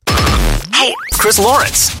Hey, Chris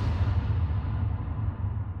Lawrence.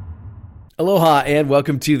 Aloha and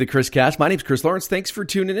welcome to the ChrisCast. My name's Chris Lawrence. Thanks for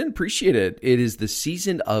tuning in. Appreciate it. It is the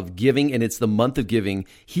season of giving and it's the month of giving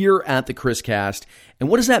here at the ChrisCast. And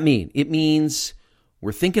what does that mean? It means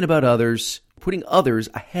we're thinking about others, putting others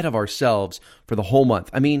ahead of ourselves for the whole month.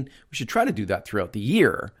 I mean, we should try to do that throughout the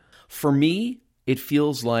year. For me, it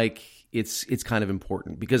feels like it's kind of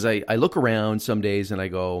important because I look around some days and I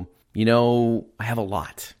go, I have a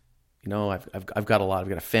lot. I've got a lot. I've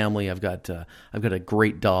got a family. I've got a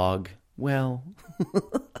great dog. Well,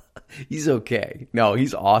 he's okay. No,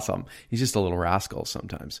 he's awesome. He's just a little rascal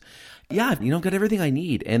sometimes. Yeah, I've got everything I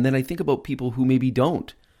need. And then I think about people who maybe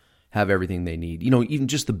don't have everything they need. Even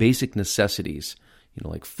just the basic necessities,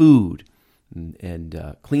 like food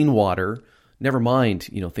and clean water. Never mind,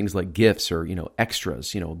 things like gifts or,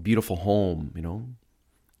 extras, a beautiful home,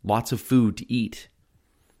 lots of food to eat.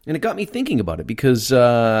 And it got me thinking about it because,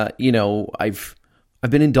 I've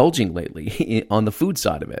been indulging lately on the food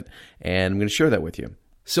side of it, and I'm going to share that with you.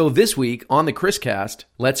 So this week on the ChrisCast,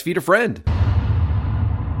 let's feed a friend.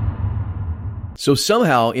 So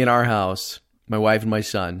somehow in our house, my wife and my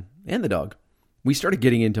son and the dog, we started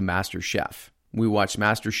getting into MasterChef. We watched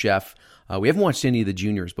MasterChef. We haven't watched any of the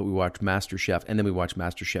juniors, but we watched MasterChef, and then we watched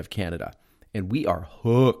MasterChef Canada. And we are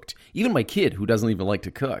hooked. Even my kid, who doesn't even like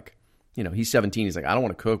to cook, he's 17. He's like, I don't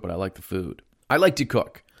want to cook, but I like the food. I like to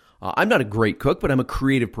cook. I'm not a great cook, but I'm a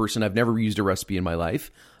creative person. I've never used a recipe in my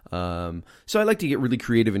life. So I like to get really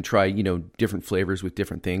creative and try, different flavors with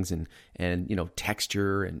different things and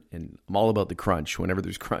texture. And I'm all about the crunch. Whenever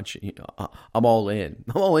there's crunch, I'm all in.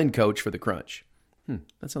 I'm all in, coach, for the crunch.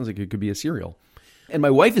 That sounds like it could be a cereal. And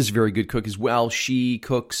my wife is a very good cook as well. She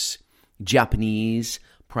cooks Japanese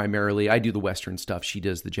primarily. I do the Western stuff. She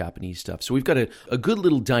does the Japanese stuff. So we've got a good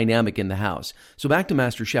little dynamic in the house. So back to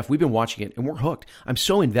MasterChef, we've been watching it and we're hooked. I'm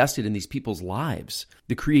so invested in these people's lives.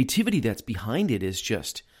 The creativity that's behind it is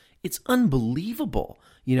just, it's unbelievable,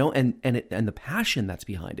 and the passion that's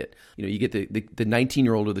behind it. You get the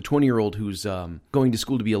 19-year-old or the 20-year-old who's going to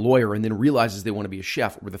school to be a lawyer and then realizes they want to be a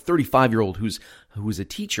chef, or the 35-year-old who's a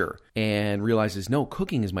teacher and realizes, no,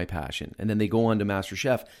 cooking is my passion. And then they go on to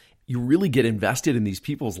MasterChef. You really get invested in these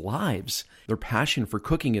people's lives, their passion for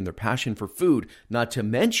cooking and their passion for food, not to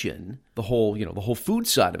mention the whole food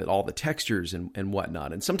side of it, all the textures and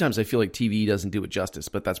whatnot. And sometimes I feel like TV doesn't do it justice,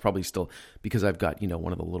 but that's probably still because I've got,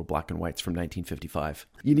 one of the little black and whites from 1955.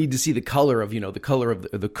 You need to see the color of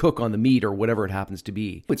the cook on the meat or whatever it happens to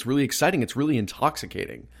be. It's really exciting. It's really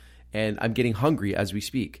intoxicating. And I'm getting hungry as we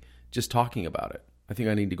speak, just talking about it. I think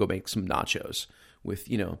I need to go make some nachos with,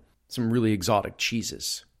 some really exotic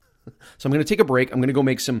cheeses. So I'm going to take a break. I'm going to go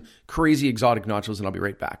make some crazy exotic nachos and I'll be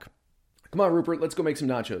right back. Come on, Rupert, let's go make some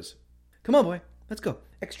nachos. Come on, boy. Let's go.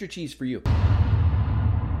 Extra cheese for you.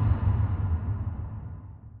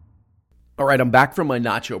 All right, I'm back from my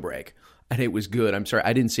nacho break and it was good. I'm sorry,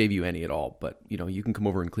 I didn't save you any at all, but you can come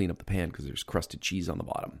over and clean up the pan because there's crusted cheese on the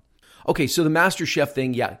bottom. Okay, so the MasterChef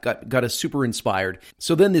thing, got us super inspired.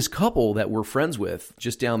 So then this couple that we're friends with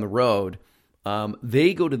just down the road,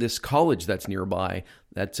 they go to this college that's nearby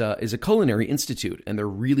that is a culinary institute, and they're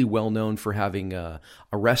really well known for having a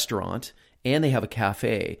restaurant, and they have a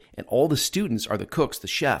cafe, and all the students are the cooks, the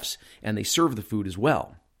chefs, and they serve the food as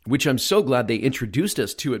well, which I'm so glad they introduced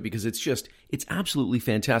us to it because it's absolutely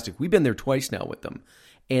fantastic. We've been there twice now with them,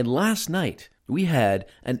 and last night we had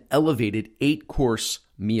an elevated 8-course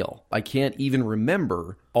meal. I can't even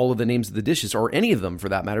remember all of the names of the dishes, or any of them for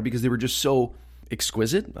that matter, because they were just so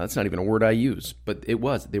exquisite. That's not even a word I use, but it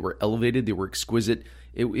was. They were elevated. They were exquisite.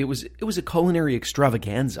 It was a culinary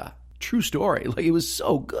extravaganza. True story. Like, it was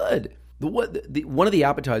so good. One of the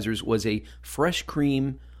appetizers was a fresh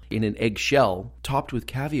cream in an eggshell topped with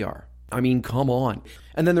caviar. I mean, come on.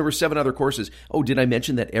 And then there were 7 other courses. Oh, did I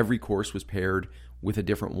mention that every course was paired with a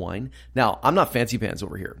different wine? Now, I'm not fancy pants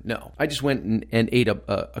over here. No, I just went and ate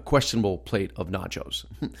a questionable plate of nachos.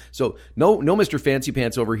 So no Mr. Fancy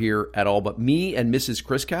Pants over here at all, but me and Mrs.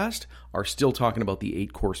 ChrisCast are still talking about the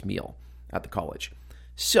 8-course meal at the college.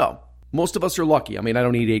 So most of us are lucky. I mean, I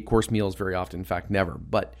don't eat 8-course meals very often. In fact, never.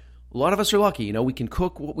 But a lot of us are lucky. We can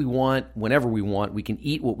cook what we want whenever we want. We can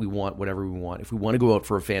eat what we want, whatever we want. If we want to go out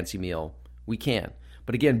for a fancy meal, we can.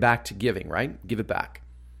 But again, back to giving, right? Give it back.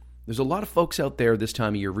 There's a lot of folks out there this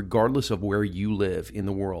time of year, regardless of where you live in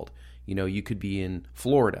the world. You could be in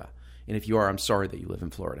Florida. And if you are, I'm sorry that you live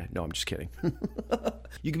in Florida. No, I'm just kidding.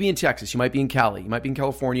 You could be in Texas. You might be in Cali. You might be in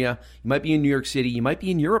California. You might be in New York City. You might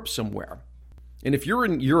be in Europe somewhere. And if you're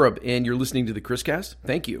in Europe and you're listening to the ChrisCast,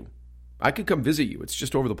 thank you. I could come visit you. It's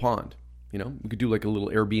just over the pond. We could do like a little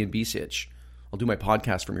Airbnb sitch I'll do my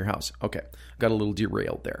podcast from your house. Okay, got a little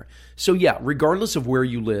derailed there. So yeah, regardless of where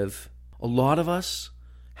you live, a lot of us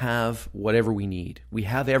have whatever we need. We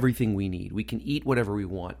have everything we need. We can eat whatever we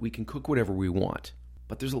want. We can cook whatever we want.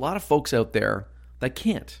 But there's a lot of folks out there that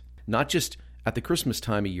can't. Not just at the Christmas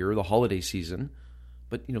time of year, the holiday season,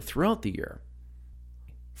 but throughout the year.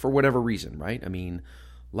 For whatever reason, right? I mean,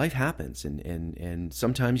 life happens, and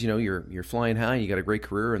sometimes you're flying high, you got a great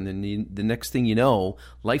career, and then the next thing you know,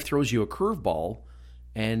 life throws you a curveball,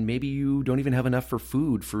 and maybe you don't even have enough for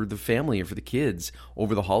food for the family and for the kids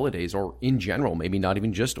over the holidays, or in general, maybe not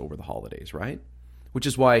even just over the holidays, right? Which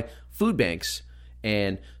is why food banks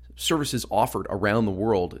and services offered around the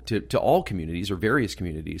world to all communities or various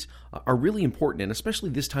communities are really important, and especially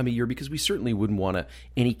this time of year, because we certainly wouldn't want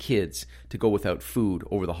any kids to go without food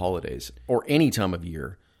over the holidays or any time of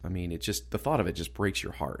year. I mean, it's just, the thought of it just breaks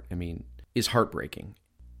your heart. I mean, is heartbreaking.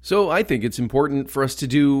 So I think it's important for us to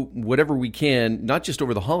do whatever we can, not just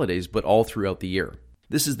over the holidays, but all throughout the year.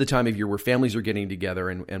 This is the time of year where families are getting together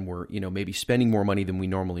and we're, maybe spending more money than we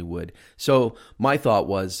normally would. So my thought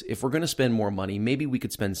was, if we're going to spend more money, maybe we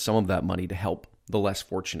could spend some of that money to help the less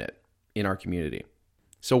fortunate in our community.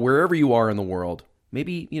 So wherever you are in the world,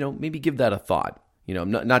 maybe give that a thought.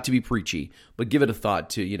 Not to be preachy, but give it a thought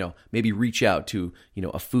to, maybe reach out to,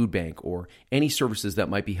 a food bank or any services that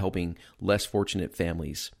might be helping less fortunate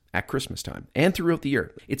families at Christmas time and throughout the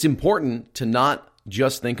year. It's important to not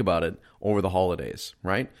just think about it over the holidays,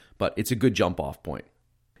 right? But it's a good jump off point.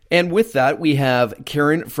 And with that, we have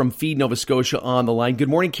Karen from Feed Nova Scotia on the line. Good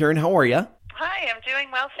morning, Karen. How are you? Hi, I'm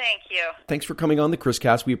doing well, thank you. Thanks for coming on the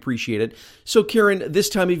ChrisCast. We appreciate it. So, Karen, this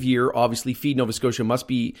time of year, obviously, Feed Nova Scotia must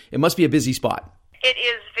be a busy spot. It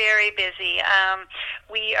is very busy.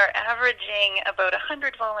 We are averaging about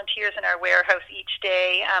 100 volunteers in our warehouse each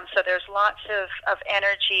day, so there's lots of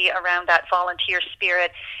energy around that volunteer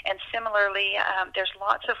spirit. And similarly, there's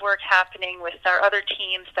lots of work happening with our other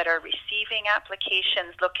teams that are receiving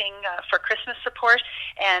applications, looking for Christmas support,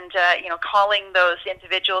 and calling those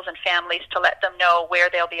individuals and families to let them know where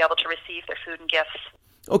they'll be able to receive their food and gifts.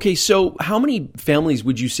 Okay, so how many families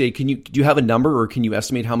would you say, do you have a number, or can you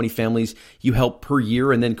estimate how many families you help per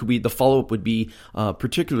year? And then the follow-up would be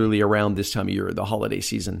particularly around this time of year, the holiday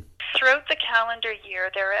season. Throughout the calendar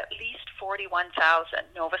year, there are at least 41,000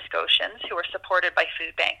 Nova Scotians who are supported by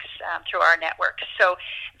food banks through our network. So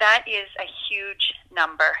that is a huge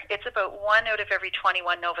number. It's about 1 out of every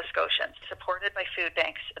 21 Nova Scotians supported by food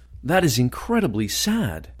banks. That is incredibly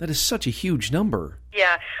sad. That is such a huge number.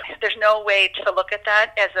 Yeah, there's no way to look at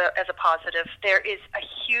that as a positive. There is a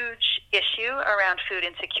huge issue around food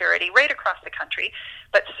insecurity right across the country,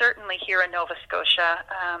 but certainly here in Nova Scotia.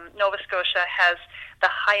 Nova Scotia has the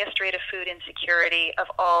highest rate of food insecurity of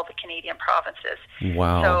all the Canadian provinces.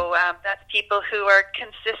 Wow. So that's people who are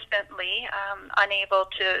consistently unable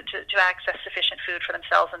to access sufficient food for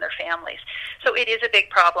themselves and their families. So it is a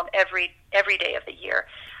big problem every day of the year.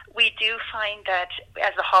 We do find that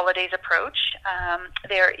as the holidays approach,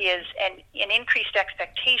 there is an increased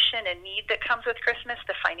expectation and need that comes with Christmas.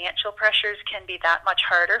 The financial pressures can be that much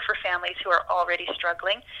harder for families who are already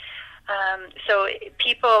struggling. So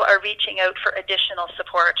people are reaching out for additional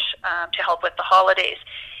support to help with the holidays.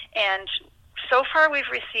 And so far,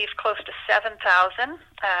 we've received close to 7,000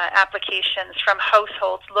 applications from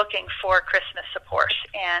households looking for Christmas support,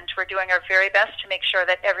 and we're doing our very best to make sure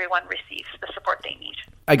that everyone receives the support they need.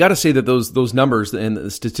 I got to say that those numbers and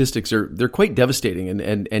the statistics they're quite devastating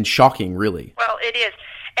and shocking, really. Well, it is,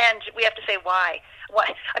 and we have to say why.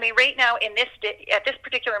 I mean, right now, at this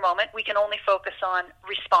particular moment, we can only focus on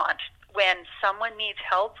respond. When someone needs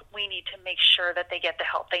help, we need to make sure that they get the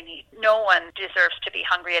help they need. No one deserves to be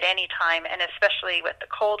hungry at any time, and especially with the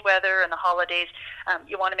cold weather and the holidays,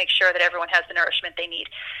 you want to make sure that everyone has the nourishment they need.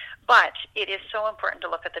 But it is so important to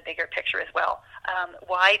look at the bigger picture as well.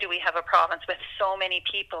 Why do we have a province with so many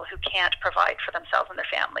people who can't provide for themselves and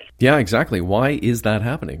their families? Yeah, exactly. Why is that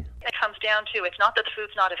happening? It comes down to, it's not that the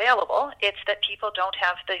food's not available, it's that people don't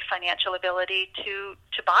have the financial ability to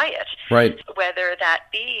buy it. Right. Whether that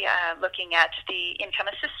be looking at the income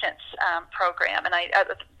assistance program. And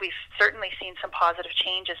we've certainly seen some positive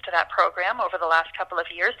changes to that program over the last couple of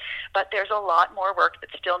years, but there's a lot more work that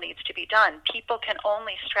still needs to be done. People can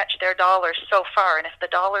only stretch their dollars so far, and if the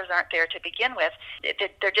dollars aren't there to begin with,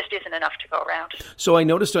 there just isn't enough to go around. So I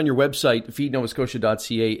noticed on your website,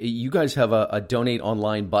 feednovascotia.ca, you guys have a donate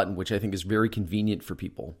online button, which I think is very convenient for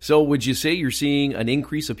people. So would you say you're seeing an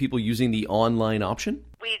increase of people using the online option?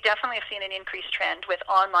 We definitely have seen an increased trend with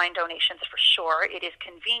online donations for sure. It is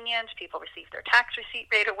convenient. People receive their tax receipt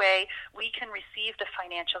right away. We can receive the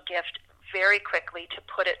financial gift very quickly to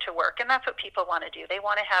put it to work. And that's what people want to do. They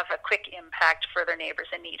want to have a quick impact for their neighbors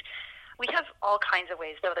in need. We have all kinds of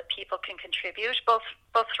ways, though, that people can contribute, both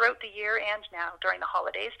throughout the year and now during the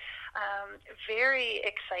holidays. Very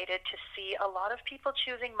excited to see a lot of people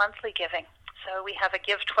choosing monthly giving. So we have a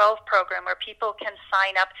Give 12 program where people can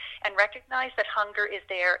sign up and recognize that hunger is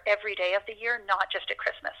there every day of the year, not just at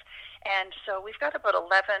Christmas. And so we've got about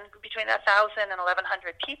between 1,000 and 1,100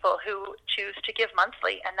 people who choose to give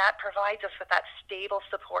monthly, and that provides us with that stable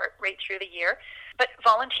support right through the year. But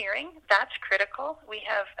volunteering, that's critical. We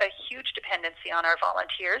have a huge dependency on our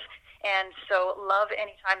volunteers, and so love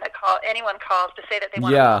anytime that anyone calls to say that they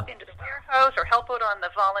want to pop into the warehouse or help out on the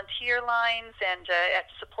volunteer lines and at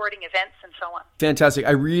supporting events and so on. Fantastic.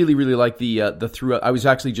 I really, really like the throughout. I was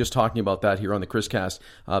actually just talking about that here on the ChrisCast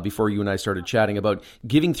before you and I started chatting about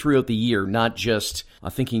giving throughout the year, not just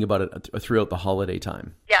thinking about it throughout the holiday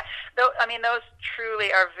time. Yeah. Those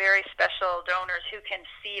truly are very special donors who can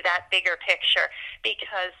see that bigger picture,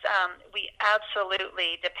 because we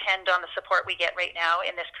absolutely depend on the support we get right now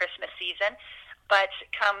in this Christmas season. But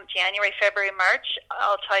come January, February, March,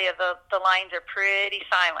 I'll tell you, the lines are pretty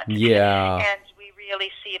silent. Yeah. And we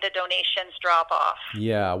really see the donations drop off.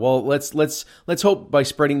 Yeah. Well, let's hope by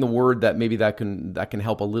spreading the word that maybe that can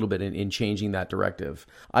help a little bit in changing that directive.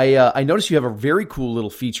 I noticed you have a very cool little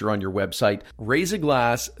feature on your website, Raise a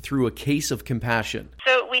Glass Through a Case of Compassion.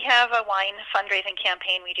 So we have a wine fundraising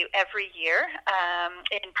campaign we do every year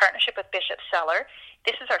in partnership with Bishop Cellar.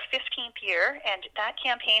 This is our 15th year, and that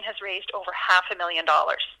campaign has raised over $500,000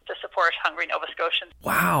 to support hungry Nova Scotians.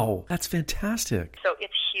 Wow, that's fantastic. So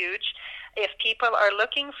it's huge. If people are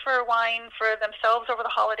looking for wine for themselves over the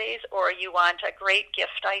holidays, or you want a great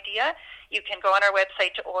gift idea, you can go on our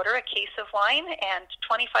website to order a case of wine, and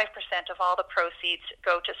 25% of all the proceeds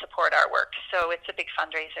go to support our work. So it's a big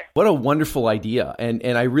fundraiser. What a wonderful idea. And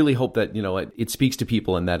I really hope that, it speaks to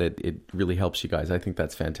people and that it really helps you guys. I think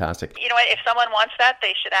that's fantastic. You know what? If someone wants that,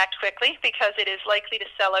 they should act quickly, because it is likely to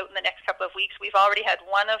sell out in the next couple of weeks. We've already had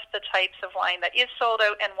one of the types of wine that is sold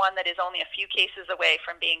out and one that is only a few cases away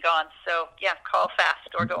from being gone. So, yeah, call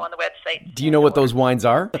fast or go on the website. Do you know what those wines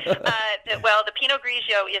are? Well, the Pinot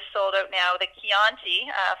Grigio is sold out now. The Chianti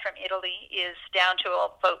from Italy is down to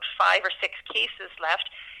about 5 or 6 cases left.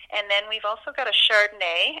 And then we've also got a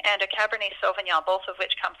Chardonnay and a Cabernet Sauvignon, both of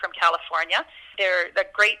which come from California. They're a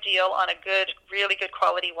great deal on a really good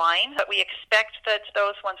quality wine, but we expect that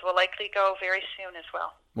those ones will likely go very soon as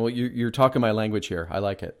well. Well, you're talking my language here. I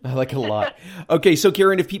like it. I like it a lot. Okay, so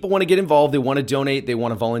Karen, if people want to get involved, they want to donate, they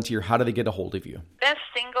want to volunteer, how do they get a hold of you? Best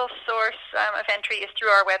single source of entry is through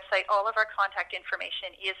our website. All of our contact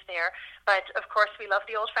information is there. But, of course, we love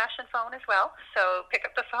the old-fashioned phone as well. So pick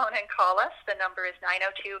up the phone and call us. The number is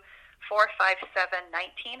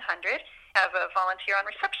 902-457-1900. Have a volunteer on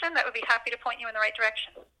reception that would be happy to point you in the right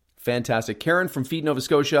direction. Fantastic. Karen from Feed Nova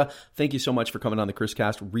Scotia, thank you so much for coming on the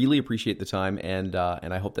ChrisCast. Really appreciate the time, and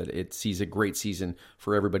I hope that it sees a great season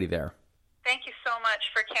for everybody there. Thank you so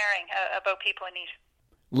much for caring about people in need.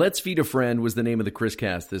 Let's Feed a Friend was the name of the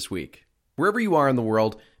ChrisCast this week. Wherever you are in the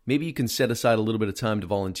world, maybe you can set aside a little bit of time to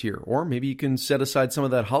volunteer, or maybe you can set aside some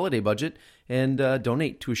of that holiday budget and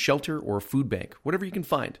donate to a shelter or a food bank, whatever you can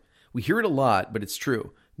find. We hear it a lot, but it's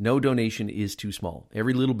true. No donation is too small.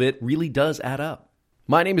 Every little bit really does add up.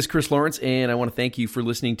 My name is Chris Lawrence, and I want to thank you for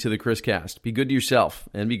listening to the ChrisCast. Be good to yourself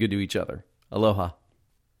and be good to each other. Aloha.